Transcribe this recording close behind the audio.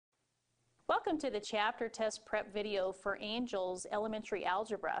Welcome to the chapter test prep video for Angel's Elementary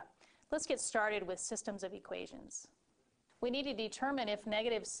Algebra. Let's get started with systems of equations. We need to determine if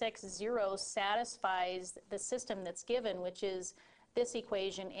negative 6, 0 satisfies the system that's given, which is this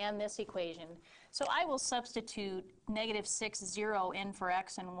equation and this equation. So I will substitute negative 6, 0 in for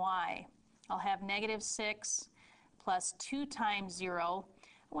x and y. I'll have negative 6 plus 2 times 0.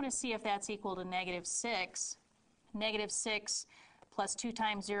 I want to see if that's equal to negative 6. Negative 6 plus 2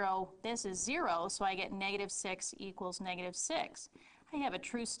 times 0, this is 0, so I get negative 6 equals negative 6. I have a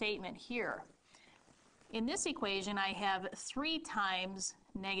true statement here. In this equation, I have 3 times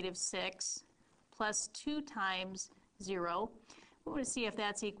negative 6 plus 2 times 0. We want to see if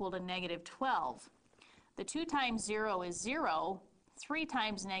that's equal to negative 12. The 2 times 0 is 0. 3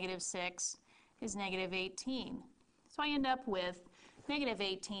 times negative 6 is negative 18. So I end up with negative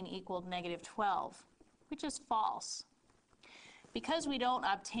 18 equaled negative 12, which is false. Because we don't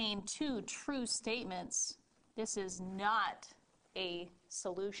obtain two true statements, this is not a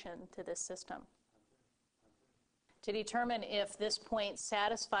solution to this system. To determine if this point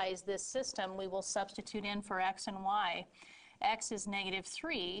satisfies this system, we will substitute in for x and y. X is negative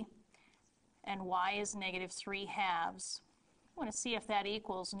 3, and y is negative 3 halves. I want to see if that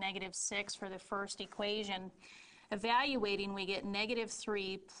equals negative 6 for the first equation. Evaluating, we get negative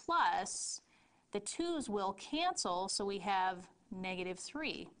 3 plus, the 2's will cancel, so we have negative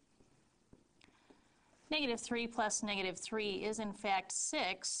 3. Negative 3 plus negative 3 is in fact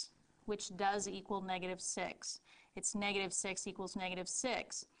 6, which does equal negative 6. It's negative 6 equals negative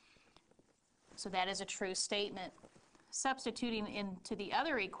 6. So that is a true statement. Substituting into the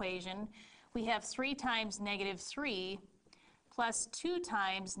other equation, we have 3 times negative 3 plus 2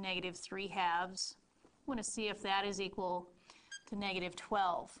 times negative 3 halves. I want to see if that is equal to negative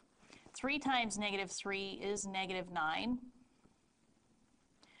 12. 3 times negative 3 is negative 9.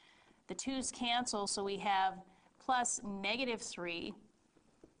 The 2's cancel, so we have plus negative 3.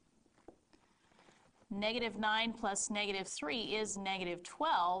 Negative 9 plus negative 3 is negative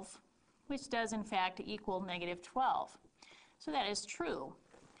 12, which does in fact equal negative 12. So that is true.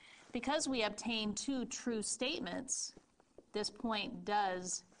 Because we obtain two true statements, this point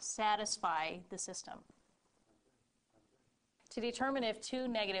does satisfy the system. To determine if 2,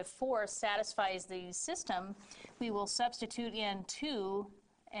 negative 4 satisfies the system, we will substitute in 2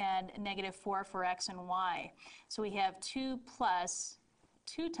 and negative 4 for x and y. So we have 2 plus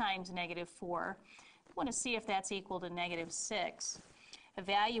 2 times negative 4. We want to see if that's equal to negative 6.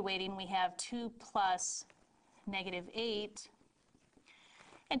 Evaluating, we have 2 plus negative 8,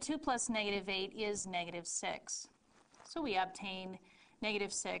 and 2 plus negative 8 is negative 6. So we obtain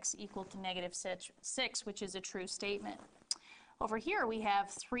negative 6 equal to negative 6, which is a true statement. Over here we have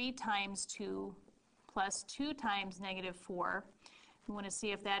 3 times 2 plus 2 times negative 4. We want to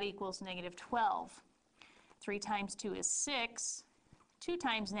see if that equals negative 12. 3 times 2 is 6. 2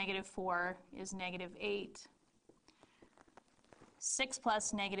 times negative 4 is negative 8. 6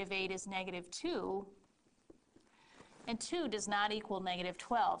 plus negative 8 is negative 2. And 2 does not equal negative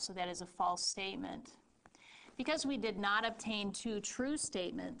 12, so that is a false statement. Because we did not obtain two true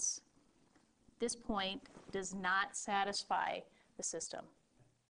statements, this point does not satisfy the system.